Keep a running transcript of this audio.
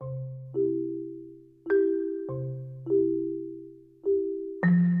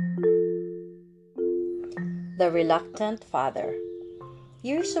The Reluctant Father.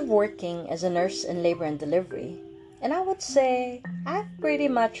 Years of working as a nurse in labor and delivery, and I would say I've pretty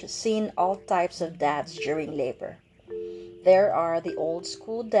much seen all types of dads during labor. There are the old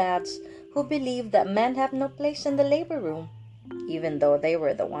school dads who believe that men have no place in the labor room, even though they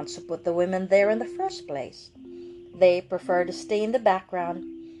were the ones who put the women there in the first place. They prefer to stay in the background,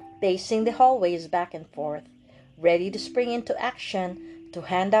 pacing the hallways back and forth, ready to spring into action to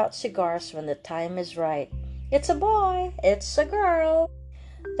hand out cigars when the time is right. It's a boy, it's a girl.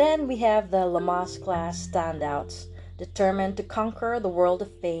 Then we have the Lamaze class standouts, determined to conquer the world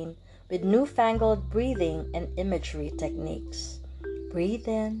of pain with newfangled breathing and imagery techniques. Breathe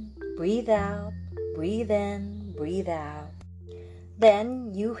in, breathe out, breathe in, breathe out.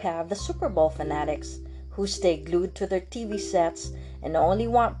 Then you have the Super Bowl fanatics who stay glued to their TV sets and only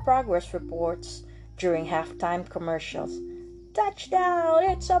want progress reports during halftime commercials. Touchdown,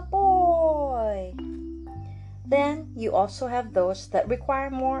 it's a boy! Then you also have those that require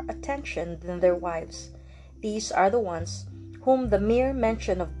more attention than their wives. These are the ones whom the mere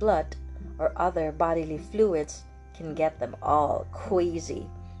mention of blood or other bodily fluids can get them all queasy.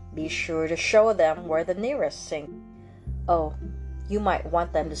 Be sure to show them where the nearest sink. Oh, you might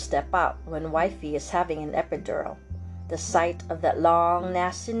want them to step out when wifey is having an epidural. The sight of that long,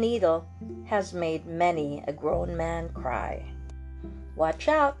 nasty needle has made many a grown man cry. Watch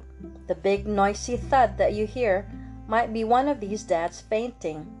out! The big noisy thud that you hear might be one of these dads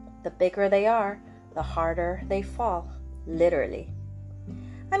fainting. The bigger they are, the harder they fall, literally.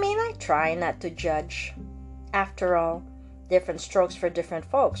 I try not to judge. After all, different strokes for different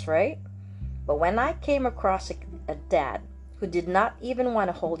folks, right? But when I came across a dad who did not even want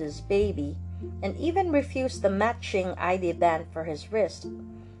to hold his baby and even refused the matching ID band for his wrist,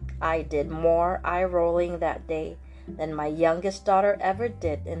 I did more eye-rolling that day than my youngest daughter ever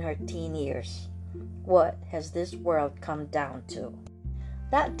did in her teen years. What has this world come down to?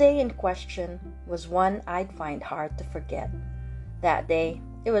 That day in question was one I'd find hard to forget. That day,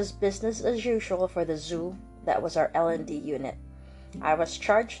 it was business as usual for the zoo that was our L&D unit. I was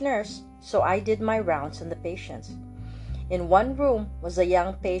charge nurse, so I did my rounds on the patients. In one room was a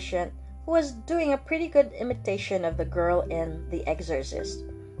young patient who was doing a pretty good imitation of the girl in The Exorcist,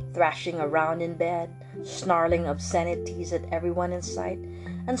 thrashing around in bed, snarling obscenities at everyone in sight,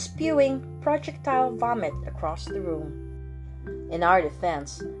 and spewing projectile vomit across the room. In our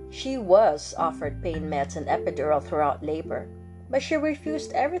defense, she was offered pain meds and epidural throughout labor, but she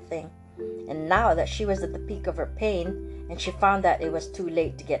refused everything. And now that she was at the peak of her pain, and she found that it was too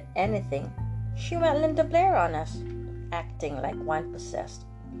late to get anything, she went Linda Blair on us, acting like one possessed.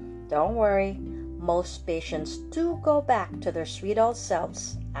 Don't worry, most patients do go back to their sweet old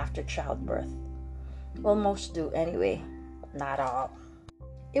selves after childbirth. Well, most do anyway, not all.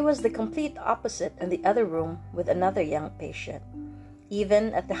 It was the complete opposite in the other room with another young patient.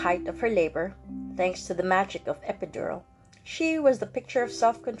 Even at the height of her labor, thanks to the magic of epidural, she was the picture of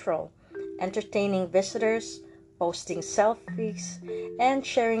self-control, entertaining visitors, posting selfies, and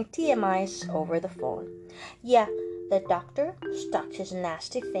sharing TMIs over the phone. Yeah, the doctor stuck his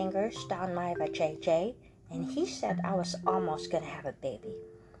nasty fingers down my vajayjay, and he said I was almost gonna have a baby.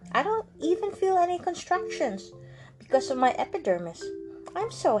 I don't even feel any contractions because of my epidermis. I'm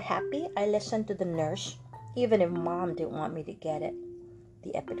so happy I listened to the nurse, even if mom didn't want me to get it.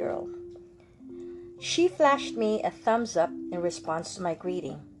 The epidural. She flashed me a thumbs up in response to my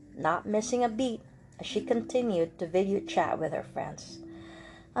greeting, not missing a beat as she continued to video chat with her friends.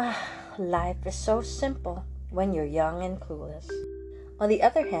 Life is so simple when you're young and clueless. On the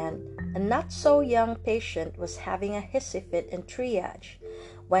other hand, a not-so-young patient was having a hissy fit in triage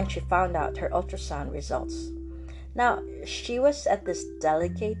when she found out her ultrasound results. Now, she was at this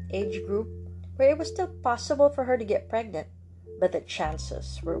delicate age group where it was still possible for her to get pregnant, but the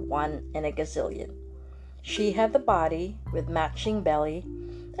chances were 1 in a gazillion. She had the body with matching belly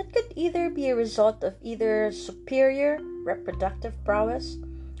that could either be a result of either superior reproductive prowess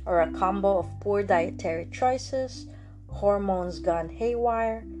or a combo of poor dietary choices, hormones gone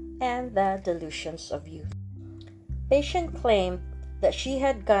haywire, and the delusions of youth. Patient claimed that she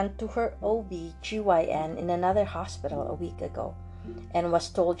had gone to her OB/GYN in another hospital a week ago and was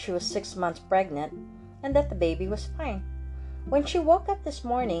told she was 6 months pregnant and that the baby was fine. When she woke up this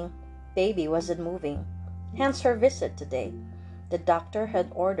morning, baby wasn't moving, hence her visit today. The doctor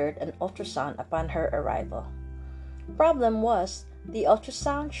had ordered an ultrasound upon her arrival. Problem was, the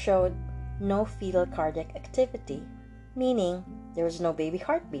ultrasound showed no fetal cardiac activity, meaning there was no baby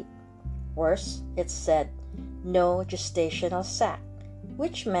heartbeat. Worse, it said no gestational sac,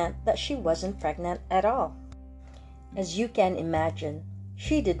 which meant that she wasn't pregnant at all. As you can imagine,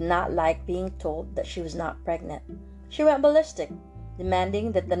 She did not like being told that she was not pregnant. She went ballistic,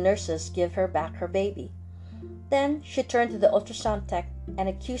 demanding that the nurses give her back her baby. Then she turned to the ultrasound tech and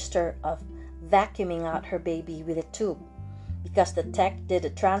accused her of vacuuming out her baby with a tube, because the tech did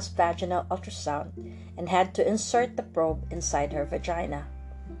a transvaginal ultrasound and had to insert the probe inside her vagina.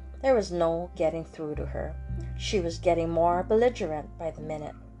 There was no getting through to her. She was getting more belligerent by the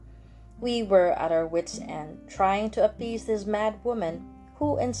minute. We were at our wits' end, trying to appease this mad woman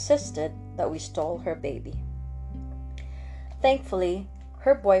who insisted that we stole her baby. Thankfully,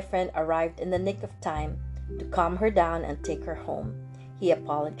 her boyfriend arrived in the nick of time to calm her down and take her home. He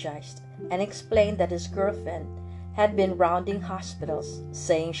apologized and explained that his girlfriend had been rounding hospitals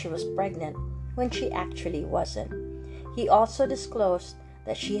saying she was pregnant when she actually wasn't. He also disclosed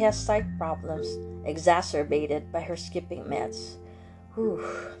that she has sight problems exacerbated by her skipping meds. Whew,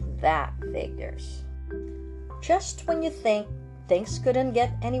 that figures. Just when you think things couldn't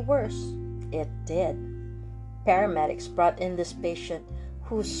get any worse, it did. Paramedics brought in this patient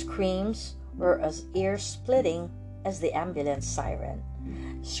whose screams were as ear-splitting as the ambulance siren.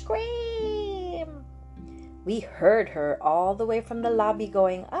 Scream! We heard her all the way from the lobby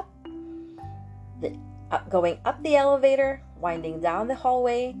going up the elevator, winding down the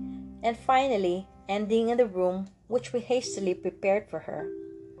hallway, and finally ending in the room which we hastily prepared for her.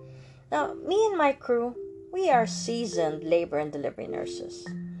 Now, me and my crew, we are seasoned labor and delivery nurses.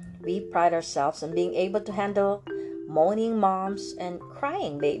 We pride ourselves on being able to handle moaning moms and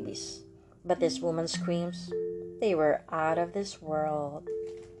crying babies. But this woman's screams, they were out of this world.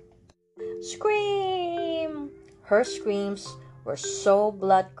 Scream! Her screams were so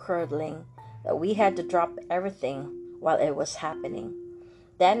blood-curdling that we had to drop everything while it was happening.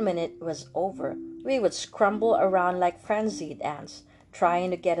 Then when it was over, we would scramble around like frenzied ants, trying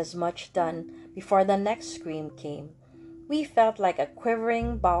to get as much done before the next scream came. We felt like a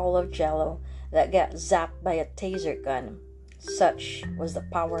quivering ball of jello that got zapped by a taser gun. Such was the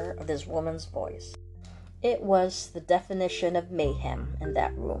power of this woman's voice. It was the definition of mayhem in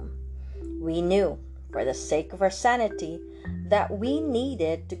that room. We knew, for the sake of our sanity, that we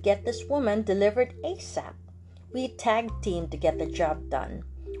needed to get this woman delivered ASAP. We tag-teamed to get the job done.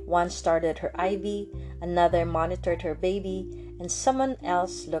 One started her IV, another monitored her baby, and someone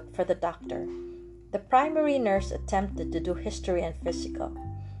else looked for the doctor. The primary nurse attempted to do history and physical,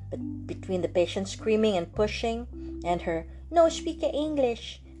 but between the patient screaming and pushing, and her no speak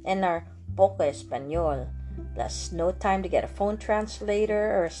English, and our poco español, plus no time to get a phone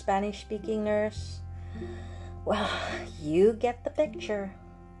translator or a Spanish-speaking nurse, well, you get the picture.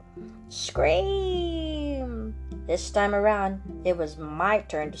 Scream! This time around, it was my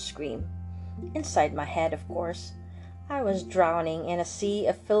turn to scream. Inside my head, of course, I was drowning in a sea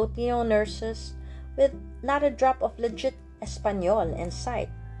of Filipino nurses with not a drop of legit Espanol in sight.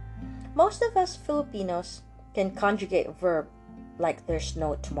 Most of us Filipinos can conjugate a verb like there's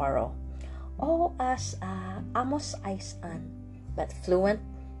no tomorrow. O as amos aisan. But fluent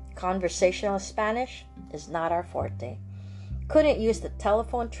conversational Spanish is not our forte. Couldn't use the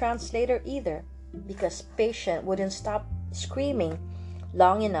telephone translator either because patient wouldn't stop screaming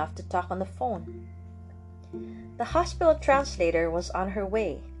long enough to talk on the phone. The hospital translator was on her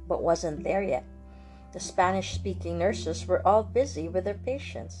way but wasn't there yet. The Spanish-speaking nurses were all busy with their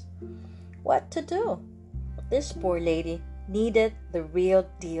patients. What to do? This poor lady needed the real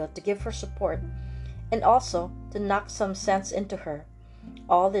deal to give her support and also to knock some sense into her.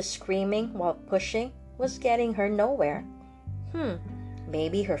 All this screaming while pushing was getting her nowhere.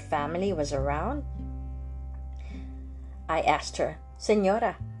 Maybe her family was around? I asked her,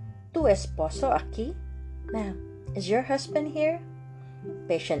 Señora, ¿tu esposo aquí? Ma'am, is your husband here?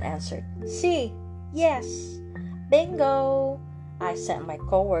 Patient answered, Sí, yes. Bingo! I sent my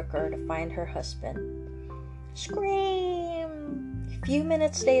coworker to find her husband. Scream! A few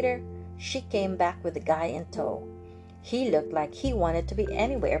minutes later, she came back with the guy in tow. He looked like he wanted to be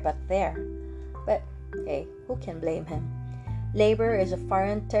anywhere but there. But hey, who can blame him? Labor is a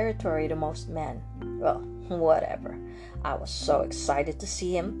foreign territory to most men. Well, whatever. I was so excited to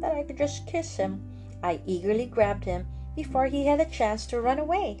see him that I could just kiss him. I eagerly grabbed him before he had a chance to run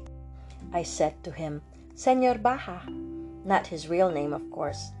away. I said to him, Señor Baja, not his real name, of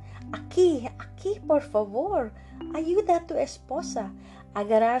course. Aquí, por favor. Ayuda a tu esposa.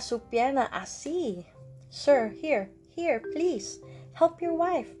 Agarrar su pierna así. Sir, here, please. Help your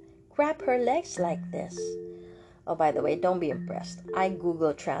wife. Grab her legs like this. Oh, by the way, don't be impressed. I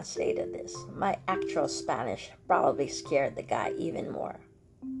Google translated this. My actual Spanish probably scared the guy even more.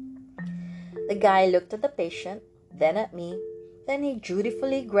 The guy looked at the patient, then at me, then he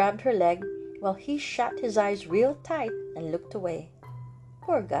dutifully grabbed her leg while he shut his eyes real tight and looked away.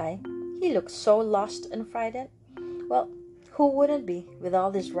 Poor guy. He looked so lost and frightened. Well, who wouldn't be with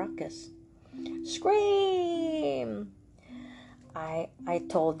all this ruckus? Scream! I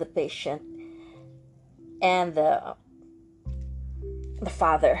told the patient and the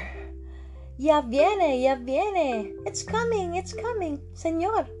father. Ya viene. It's coming.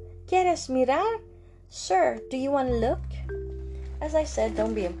 Señor, ¿quieres mirar? Sir, do you want to look? As I said,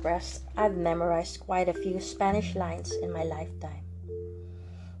 don't be impressed. I've memorized quite a few Spanish lines in my lifetime.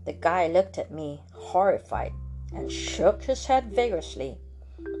 The guy looked at me, horrified, and shook his head vigorously.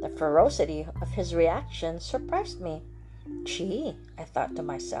 The ferocity of his reaction surprised me. Gee, I thought to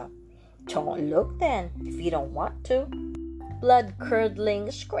myself, don't look then, if you don't want to.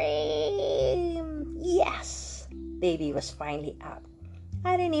 Blood-curdling scream! Yes! Baby was finally out.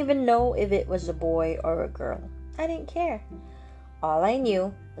 I didn't even know if it was a boy or a girl. I didn't care. All I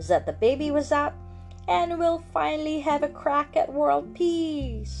knew was that the baby was out and we'll finally have a crack at world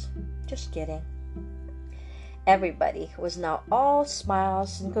peace. Just kidding. Everybody was now all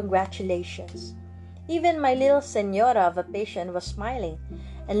smiles and congratulations. Even my little senora of a patient was smiling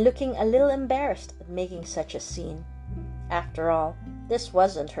and looking a little embarrassed at making such a scene. After all, this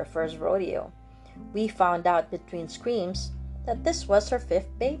wasn't her first rodeo. We found out between screams that this was her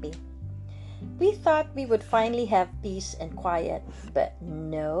 5th baby. We thought we would finally have peace and quiet, but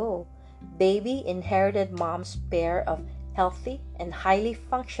no. Baby inherited mom's pair of healthy and highly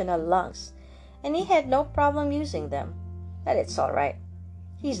functional lungs, and he had no problem using them. But it's all right.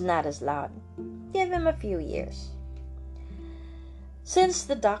 He's not as loud. Give him a few years. Since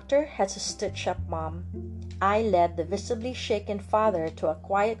the doctor had to stitch up mom, I led the visibly shaken father to a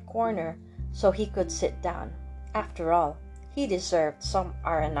quiet corner so he could sit down. After all, he deserved some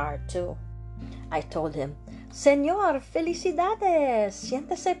R&R too. I told him, Señor, felicidades!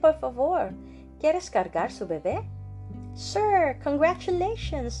 Siéntese por favor. ¿Quieres cargar su bebé? Sir,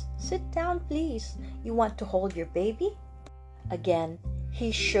 congratulations! Sit down, please. You want to hold your baby? Again,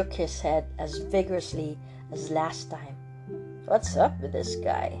 he shook his head as vigorously as last time. What's up with this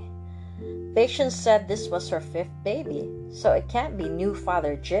guy? Patient said this was her 5th baby, so it can't be new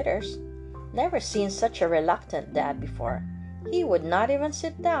father jitters. Never seen such a reluctant dad before. He would not even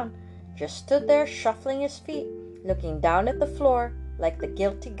sit down, just stood there shuffling his feet, looking down at the floor like the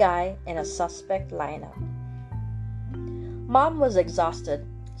guilty guy in a suspect lineup. Mom was exhausted,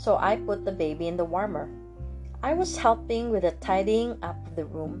 so I put the baby in the warmer. I was helping with the tidying up of the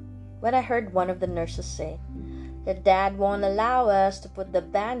room when I heard one of the nurses say, "The dad won't allow us to put the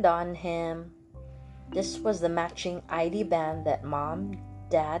band on him." This was the matching ID band that mom,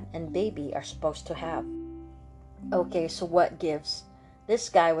 dad, and baby are supposed to have. Okay, so what gives? This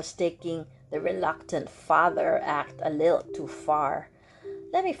guy was taking the reluctant father act a little too far.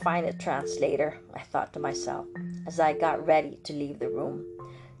 Let me find a translator, I thought to myself, as I got ready to leave the room.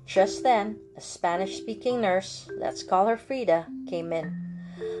 Just then, a Spanish-speaking nurse, let's call her Frida, came in.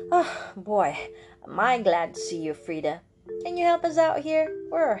 Oh, boy, am I glad to see you, Frida. Can you help us out here?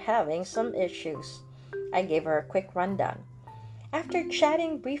 We're having some issues. I gave her a quick rundown. After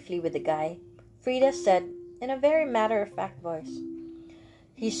chatting briefly with the guy, Frida said in a very matter-of-fact voice,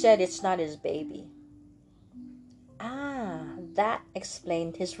 "He said it's not his baby." Ah, that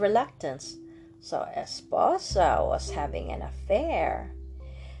explained his reluctance. So Esposa was having an affair.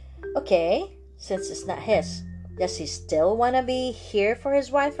 Okay, since it's not his, does he still want to be here for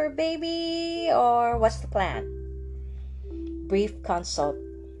his wife or baby, or what's the plan? Brief consult.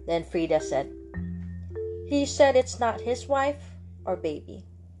 Then Frida said, "He said it's not his wife or baby."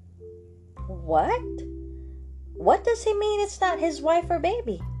 What? What does he mean it's not his wife or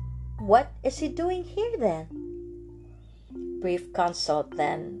baby? What is he doing here then? Brief consult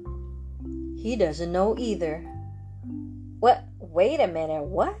then. He doesn't know either. What? Wait a minute,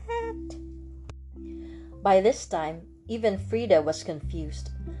 what? By this time, even Frida was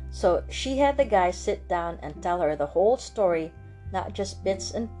confused, so she had the guy sit down and tell her the whole story, not just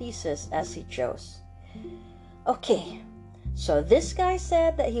bits and pieces as he chose. Okay, so this guy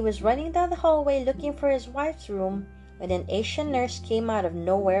said that he was running down the hallway looking for his wife's room when an Asian nurse came out of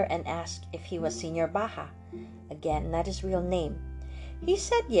nowhere and asked if he was Senor Baja. Again, not his real name. He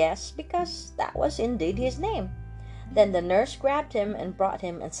said yes, because that was indeed his name. Then the nurse grabbed him and brought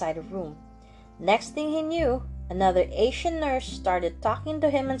him inside a room. Next thing he knew, another Asian nurse started talking to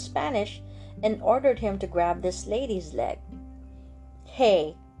him in Spanish and ordered him to grab this lady's leg.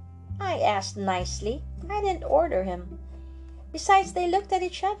 Hey, I asked nicely. I didn't order him. Besides, they looked at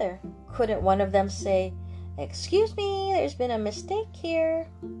each other. Couldn't one of them say, "Excuse me, there's been a mistake here"?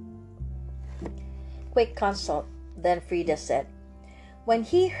 Quick consult. Then Frida said, when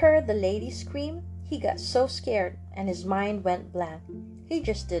he heard the lady scream, He got so scared and his mind went blank. He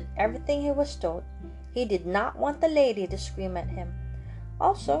just did everything he was told. He did not want the lady to scream at him.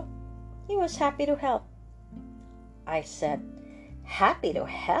 Also, he was happy to help. I said, "Happy to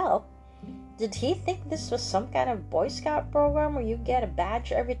help? Did he think this was some kind of Boy Scout program where you get a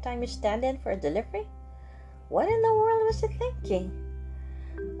badge every time you stand in for a delivery? What in the world was he thinking?"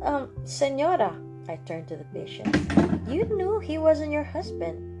 Senora, I turned to the patient. "You knew he wasn't your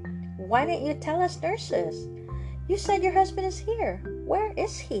husband. Why didn't you tell us nurses? You said your husband is here. Where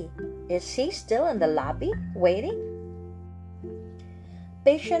is he? Is he still in the lobby, waiting?"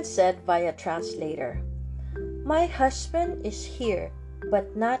 Patient said via translator, "My husband is here,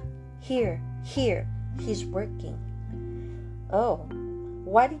 but not here. He's working." "Oh,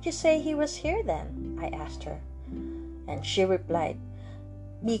 why did you say he was here then?" I asked her. And she replied,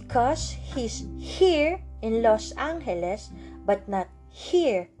 "Because he's here in Los Angeles, but not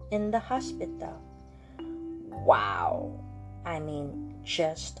here in the hospital." Wow. I mean,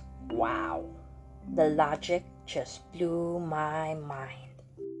 just wow. The logic just blew my mind.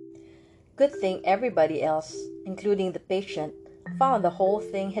 Good thing everybody else, including the patient, found the whole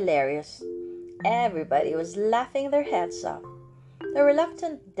thing hilarious. Everybody was laughing their heads off. The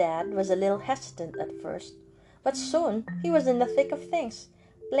reluctant dad was a little hesitant at first, but soon he was in the thick of things,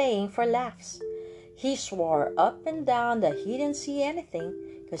 playing for laughs. He swore up and down that he didn't see anything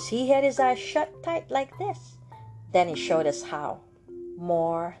because he had his eyes shut tight like this. Then he showed us how.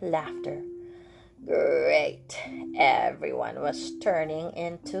 More laughter. Great. Everyone was turning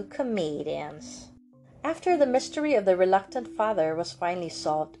into comedians. After the mystery of the reluctant father was finally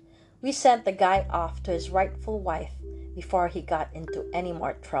solved, we sent the guy off to his rightful wife before he got into any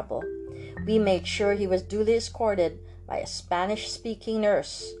more trouble. We made sure he was duly escorted by a Spanish-speaking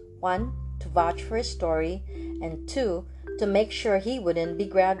nurse, 1, to vouch for his story, and 2, to make sure he wouldn't be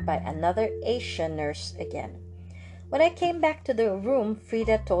grabbed by another Asian nurse again. When I came back to the room,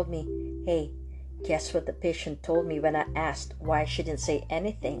 Frida told me, "Hey, guess what the patient told me when I asked why she didn't say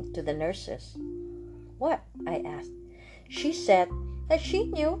anything to the nurses?" "What?" I asked. "She said that she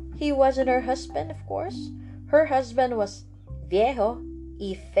knew he wasn't her husband, of course. Her husband was viejo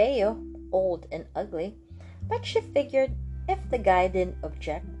y feo, old and ugly. But she figured if the guy didn't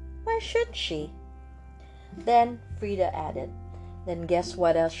object, why should she?" Then Frida added, "Then guess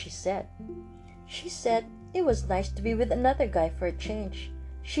what else she said? She said it was nice to be with another guy for a change.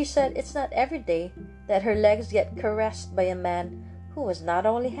 She said it's not every day that her legs get caressed by a man who was not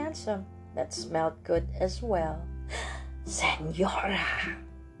only handsome, but smelled good as well." Senora!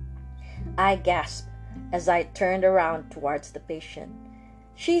 I gasped as I turned around towards the patient.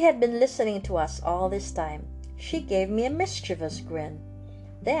 She had been listening to us all this time. She gave me a mischievous grin.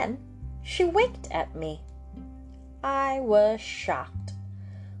 Then she winked at me. I was shocked.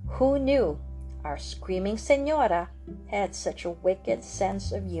 Who knew our screaming senora had such a wicked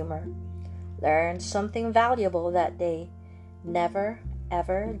sense of humor? Learned something valuable that day. Never,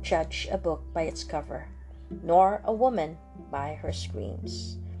 ever judge a book by its cover, nor a woman by her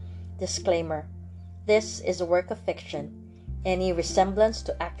screams. Disclaimer: this is a work of fiction. Any resemblance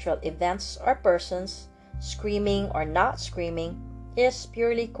to actual events or persons, screaming or not screaming, is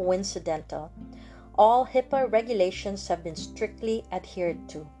purely coincidental. All HIPAA regulations have been strictly adhered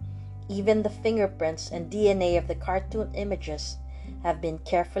to. Even the fingerprints and DNA of the cartoon images have been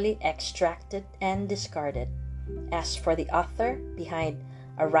carefully extracted and discarded. As for the author behind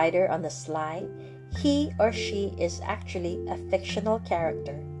A Writer on the Sly, he or she is actually a fictional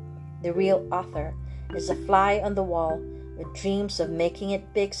character. The real author is a fly on the wall with dreams of making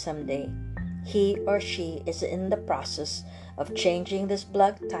it big someday. He or she is in the process of changing this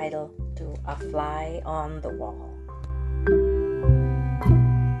blog title to A Fly on the Wall.